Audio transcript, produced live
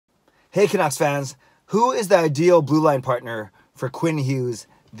Hey Canucks fans, who is the ideal blue line partner for Quinn Hughes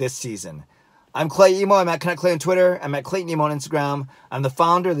this season? I'm Clay Emo. I'm at Canuck Clay on Twitter. I'm at Clayton Emo on Instagram. I'm the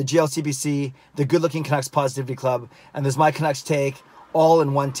founder of the GLCBC, the Good Looking Canucks Positivity Club, and this is my Canucks take, all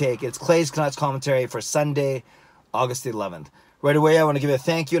in one take. It's Clay's Canucks commentary for Sunday, August the 11th. Right away, I want to give a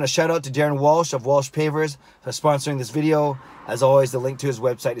thank you and a shout out to Darren Walsh of Walsh Pavers for sponsoring this video. As always, the link to his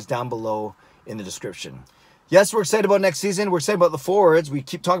website is down below in the description. Yes, we're excited about next season. We're excited about the forwards. We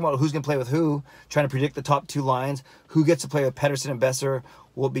keep talking about who's going to play with who, trying to predict the top two lines. Who gets to play with Pettersson and Besser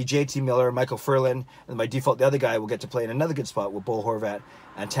will be JT Miller, Michael Furlan, and by default, the other guy will get to play in another good spot with Bo Horvat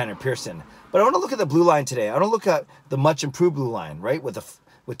and Tanner Pearson. But I want to look at the blue line today. I want to look at the much improved blue line, right?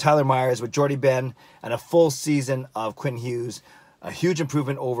 With Tyler Myers, with Jordie Benn, and a full season of Quinn Hughes. A huge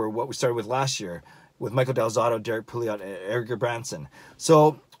improvement over what we started with last year with Michael Del Zotto, Derek Pouliot, and Eric Branson.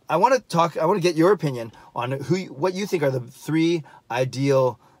 So I want to get your opinion on what you think are the three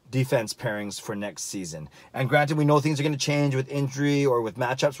ideal defense pairings for next season. And granted, we know things are going to change with injury or with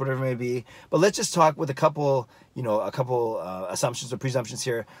matchups, whatever it may be. But let's just talk with a couple assumptions or presumptions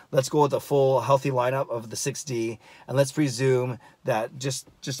here. Let's go with a full healthy lineup of the 6D, and let's presume that just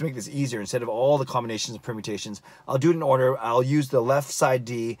to make this easier, instead of all the combinations and permutations, I'll do it in order. I'll use the left side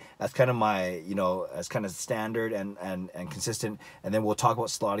D as kind of my, as kind of standard and consistent, and then we'll talk about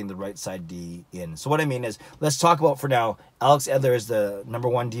slotting the right side D in. So what I mean is, let's talk about for now, Alex Edler is the number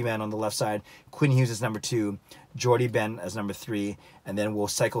 1 D-man on the left side, Quinn Hughes is number 2, Jordie Benn as number 3, and then we'll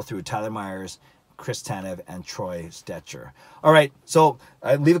cycle through Tyler Myers, Chris Tanev, and Troy Stecher. All right, so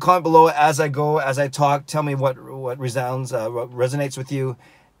leave a comment below as I go, as I talk. Tell me what resounds, what resonates with you,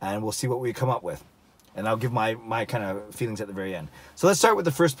 and we'll see what we come up with. And I'll give my kind of feelings at the very end. So let's start with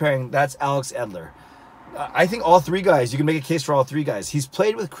the first pairing. That's Alex Edler. I think all three guys, you can make a case for all three guys. He's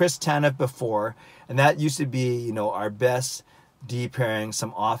played with Chris Tanev before, and that used to be, our best D pairing,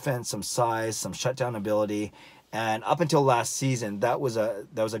 some offense, some size, some shutdown ability. And up until last season, that was a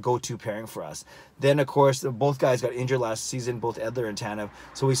go-to pairing for us. Then, of course, both guys got injured last season, both Edler and Tanev.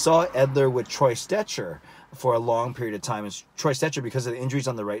 So we saw Edler with Troy Stecher for a long period of time. And Troy Stecher, because of the injuries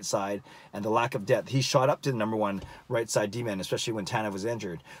on the right side and the lack of depth, he shot up to the number 1 right side D-man, especially when Tanev was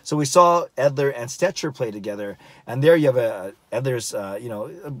injured. So we saw Edler and Stecher play together. And there you have Edler's,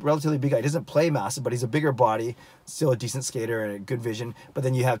 a relatively big guy. He doesn't play massive, but he's a bigger body, still a decent skater and a good vision. But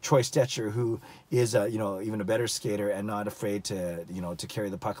then you have Troy Stecher, who is, even a better skater and not afraid to, to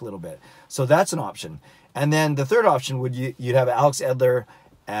carry the puck a little bit. So that's an option. And then the third option would you'd have Alex Edler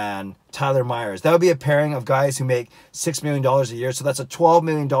and Tyler Myers. That would be a pairing of guys who make $6 million a year. So that's a $12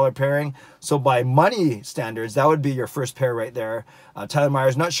 million pairing. So by money standards, that would be your first pair right there. Tyler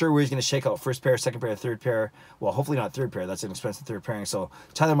Myers, not sure where he's going to shake out first pair, second pair, third pair. Well, hopefully not third pair. That's an expensive third pairing. So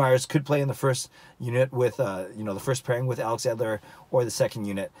Tyler Myers could play in the first unit with, the first pairing with Alex Edler, or the second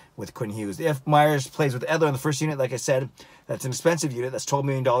unit with Quinn Hughes. If Myers plays with Edler in the first unit, like I said, that's an expensive unit. That's $12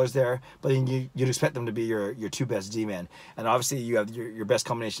 million there. But then you'd expect them to be your two best D-men. And obviously you have your best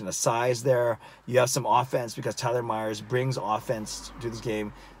combination of size there. You have some offense because Tyler Myers brings offense to this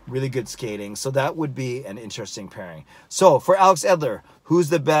game. Really good skating. So that would be an interesting pairing. So for Alex Edler, who's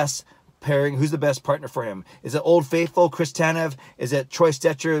the best pairing? Who's the best partner for him? Is it Old Faithful, Chris Tanev? Is it Troy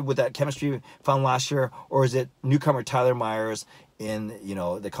Stecher with that chemistry found last year? Or is it newcomer Tyler Myers in,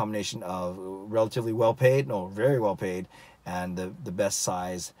 the combination of relatively well-paid, very well-paid, and the best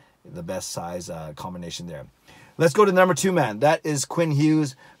size combination there? Let's go to the number 2 man. That is Quinn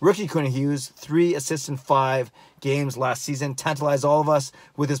Hughes, rookie Quinn Hughes, 3 assists in 5 games last season. Tantalized all of us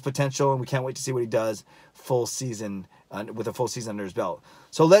with his potential, and we can't wait to see what he does full season with a full season under his belt.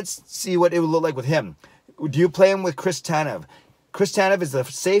 So let's see what it would look like with him. Do you play him with Chris Tanev? Chris Tanev is the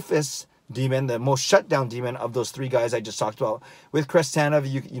safest D-man, the most shutdown D-man of those 3 guys I just talked about. With Chris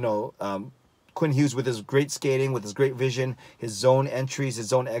Tanev, Quinn Hughes with his great skating, with his great vision, his zone entries, his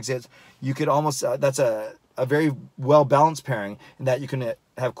zone exits, you could almost, that's a very well-balanced pairing in that you can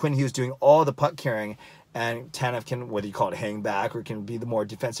have Quinn Hughes doing all the puck carrying, and Tanev can, whether you call it hang back or can be the more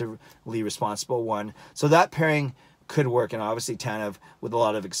defensively responsible one. So that pairing could work, and obviously Tanev, with a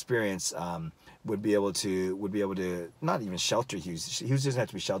lot of experience, would be able to not even shelter Hughes. Hughes doesn't have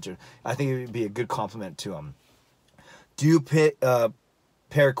to be sheltered. I think it would be a good compliment to him. Do you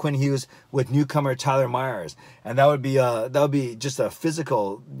pair Quinn Hughes with newcomer Tyler Myers? And that would be just a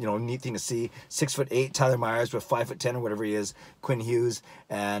physical, neat thing to see. 6'8" Tyler Myers with 5'10" or whatever he is, Quinn Hughes,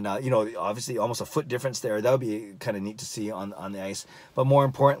 and obviously almost a foot difference there. That would be kind of neat to see on the ice. But more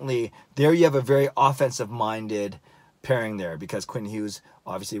importantly, there you have a very offensive-minded pairing there, because Quinn Hughes,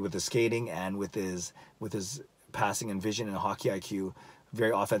 obviously with his skating and with his passing and vision and hockey IQ,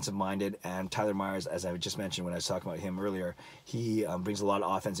 very offensive-minded, and Tyler Myers, as I just mentioned when I was talking about him earlier, he brings a lot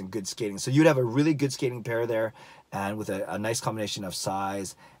of offense and good skating. So you'd have a really good skating pair there, and with a nice combination of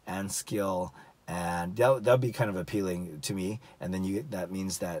size and skill, and that'd be kind of appealing to me. And then that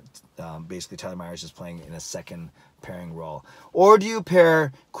means that basically Tyler Myers is playing in a second pairing role. Or do you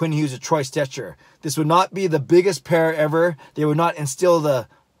pair Quinn Hughes with Troy Stecher? This would not be the biggest pair ever. They would not instill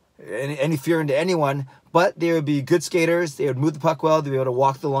any fear into anyone, but they would be good skaters. They would move the puck well. They'd be able to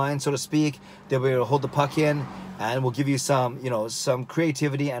walk the line, so to speak. They'll be able to hold the puck in, and will give you some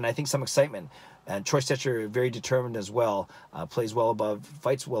creativity and I think some excitement. And Troy Stecher, very determined as well, fights well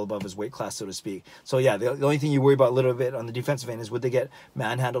above his weight class, so to speak. So yeah, the only thing you worry about a little bit on the defensive end is would they get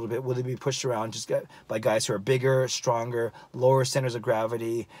manhandled a bit? Will they be pushed around by guys who are bigger, stronger, lower centers of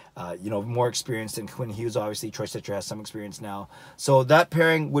gravity, more experienced than Quinn Hughes? Obviously, Troy Stecher has some experience now. So that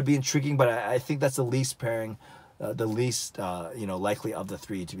pairing would be intriguing, but I think that's the least pairing. The least, likely of the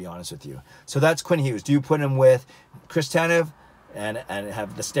three, to be honest with you. So that's Quinn Hughes. Do you put him with Chris Tanev and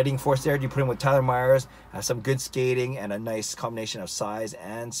have the steadying force there? Do you put him with Tyler Myers, have some good skating and a nice combination of size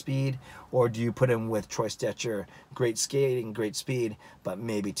and speed? Or do you put him with Troy Stecher, great skating, great speed, but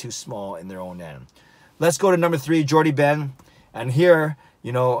maybe too small in their own end? Let's go to number 3, Jordie Benn. And here,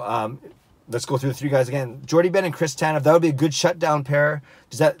 let's go through the three guys again. Jordie Benn and Chris Tanev, that would be a good shutdown pair.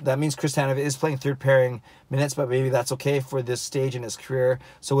 That means Chris Tanev is playing third pairing minutes, but maybe that's okay for this stage in his career.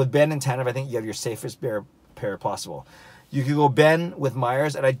 So with Benn and Tanev, I think you have your safest pair possible. You could go Benn with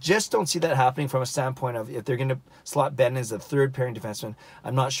Myers, and I just don't see that happening from a standpoint of if they're going to slot Benn as the third pairing defenseman.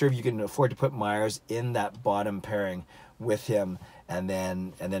 I'm not sure if you can afford to put Myers in that bottom pairing with him, and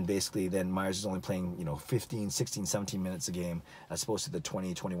then basically Myers is only playing 15, 16, 17 minutes a game as opposed to the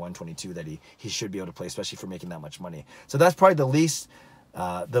 20, 21, 22 that he should be able to play, especially for making that much money. So that's probably the least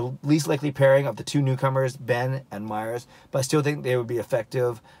likely pairing of the two newcomers, Benn and Myers, but I still think they would be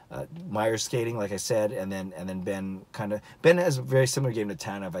effective. Myers skating, like I said, and then Benn has a very similar game to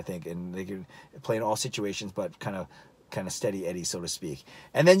Tanev, I think, and they can play in all situations, but kind of steady Eddie, so to speak.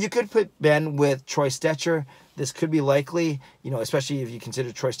 And then you could put Benn with Troy Stecher. This could be likely, especially if you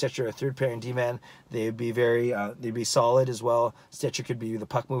consider Troy Stecher a third pairing D-man. They'd be they'd be solid as well. Stecher could be the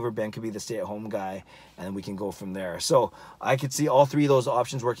puck mover. Benn could be the stay-at-home guy, and we can go from there. So I could see all three of those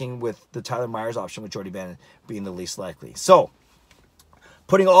options working, with the Tyler Myers option with Jordie Benn being the least likely. So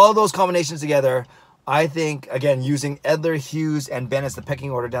putting all those combinations together, I think, again, using Edler, Hughes, and Benn as the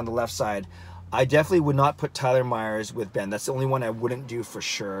pecking order down the left side, I definitely would not put Tyler Myers with Benn. That's the only one I wouldn't do for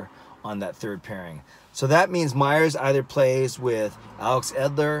sure on that third pairing. So that means Myers either plays with Alex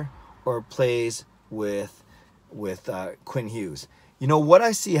Edler or plays with Quinn Hughes. What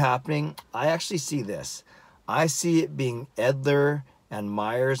I see happening, I actually see this. I see it being Edler and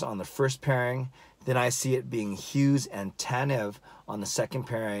Myers on the first pairing. Then I see it being Hughes and Tanev on the second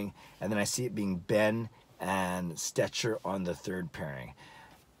pairing. And then I see it being Benn and Stecher on the third pairing.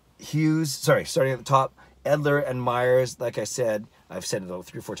 Starting at the top, Edler and Myers, like I said, I've said it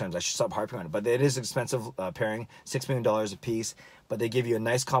 3 or 4 times, I should stop harping on it, but it is an expensive pairing, $6 million a piece, but they give you a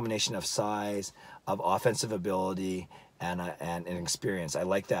nice combination of size, of offensive ability, and experience. I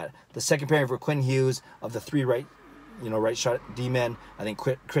like that. The second pairing for Quinn Hughes, of the 3 right shot D-men, I think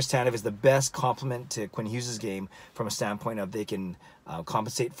Chris Tanev is the best complement to Quinn Hughes' game from a standpoint of they can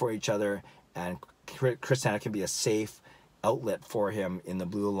compensate for each other, and Chris Tanev can be a safe outlet for him in the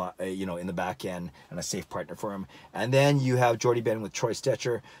blue line, in the back end, and a safe partner for him. And then you have Jordie Benn with Troy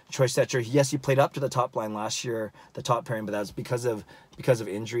Stecher. Troy Stecher, yes, he played up to the top line last year, the top pairing, but that was because of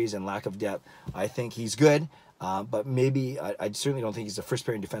injuries and lack of depth. I think he's good, but maybe I certainly don't think he's a first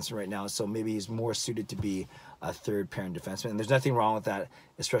pairing defenseman right now. So maybe he's more suited to be a third pairing defenseman. And there's nothing wrong with that,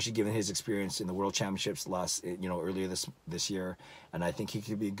 especially given his experience in the World Championships earlier this year. And I think he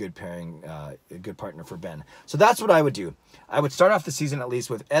could be a good pairing, a good partner for Benn. So that's what I would do. I would start off the season at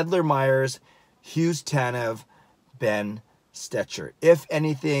least with Edler, Myers, Hughes, Tanev, Benn, Stecher. If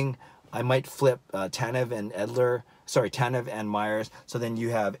anything, I might flip Tanev and Myers. So then you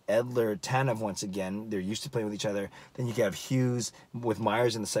have Edler, Tanev once again. They're used to playing with each other. Then you can have Hughes with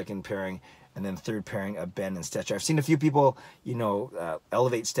Myers in the second pairing, and then third pairing of Benn and Stecher. I've seen a few people,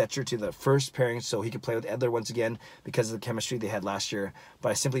 elevate Stecher to the first pairing so he could play with Edler once again because of the chemistry they had last year. But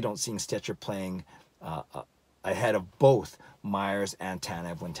I simply don't see Stecher playing ahead of both Myers and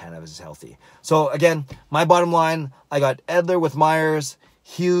Tanev when Tanev is healthy. So again, my bottom line, I got Edler with Myers,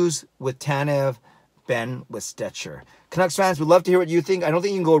 Hughes with Tanev, Benn with Stecher. Canucks fans, would love to hear what you think. I don't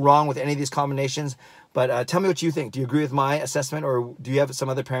think you can go wrong with any of these combinations, But tell me what you think. Do you agree with my assessment, or do you have some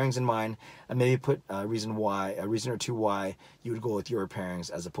other pairings in mind? And maybe put a reason or two why you would go with your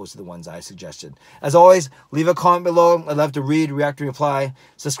pairings as opposed to the ones I suggested. As always, leave a comment below. I'd love to read, react, and reply.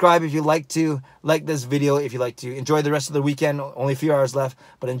 Subscribe if you like to. Like this video if you like to. Enjoy the rest of the weekend. Only a few hours left,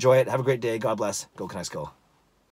 but enjoy it. Have a great day. God bless. Go Canucks, go.